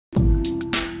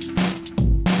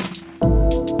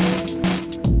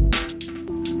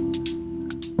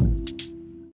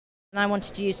I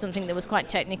wanted to use something that was quite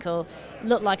technical,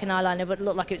 looked like an eyeliner, but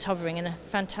looked like it was hovering in a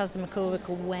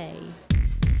phantasmagorical way.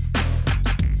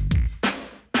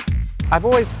 I've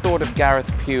always thought of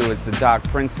Gareth Pugh as the dark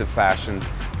prince of fashion,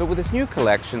 but with his new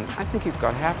collection, I think he's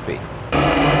got happy.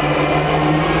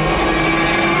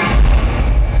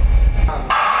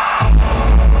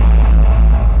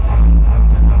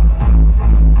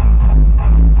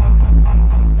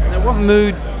 Now, what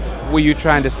mood were you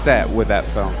trying to set with that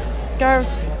film?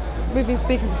 Gareth, we've been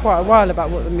speaking for quite a while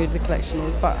about what the mood of the collection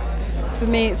is, but for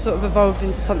me it's sort of evolved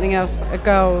into something else, a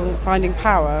girl finding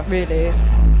power, really.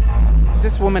 Does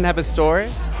this woman have a story?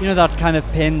 You know that kind of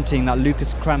painting, that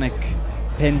Lucas Cranach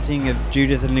painting of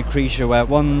Judith and Lucretia, where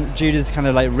Judith's kind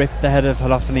of like ripped the head of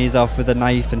Holofernes off with a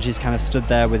knife and she's kind of stood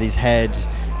there with his head,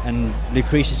 and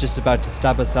Lucretia's just about to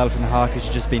stab herself in the heart because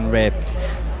she's just been raped.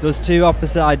 Those two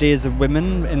opposite ideas of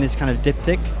women in this kind of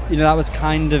diptych, you know, that was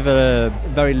kind of a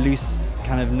very loose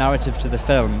kind of narrative to the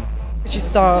film. She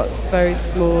starts very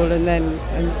small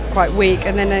and quite weak,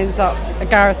 and then ends up a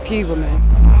Gareth Pugh woman.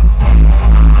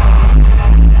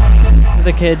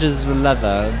 The cages were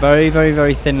leather, very, very,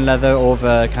 very thin leather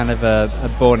over kind of a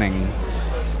boning.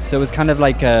 So it was kind of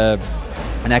like an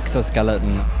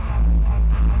exoskeleton.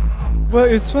 Well,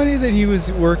 it's funny that he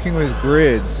was working with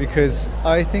grids, because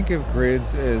I think of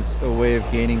grids as a way of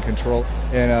gaining control,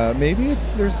 and maybe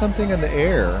there's something in the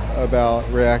air about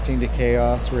reacting to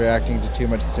chaos, reacting to too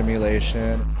much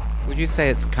stimulation. Would you say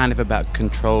it's kind of about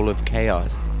control of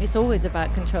chaos? It's always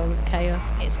about control of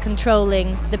chaos. It's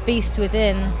controlling the beast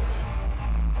within.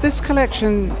 This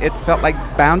collection, it felt like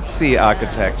bouncy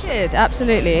architecture. It did,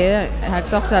 absolutely. It had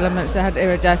soft elements, it had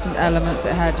iridescent elements,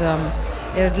 it had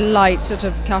light sort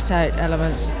of cut-out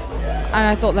elements, and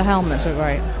I thought the helmets were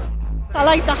great. I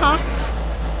like the hats.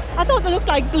 I thought they looked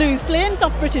like blue flames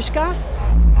off British Gas.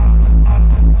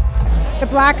 The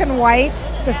black and white,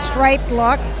 the striped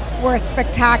looks were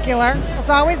spectacular. It's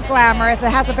always glamorous,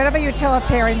 it has a bit of a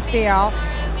utilitarian feel,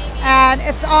 and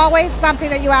it's always something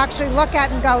that you actually look at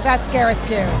and go, that's Gareth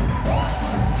Pugh.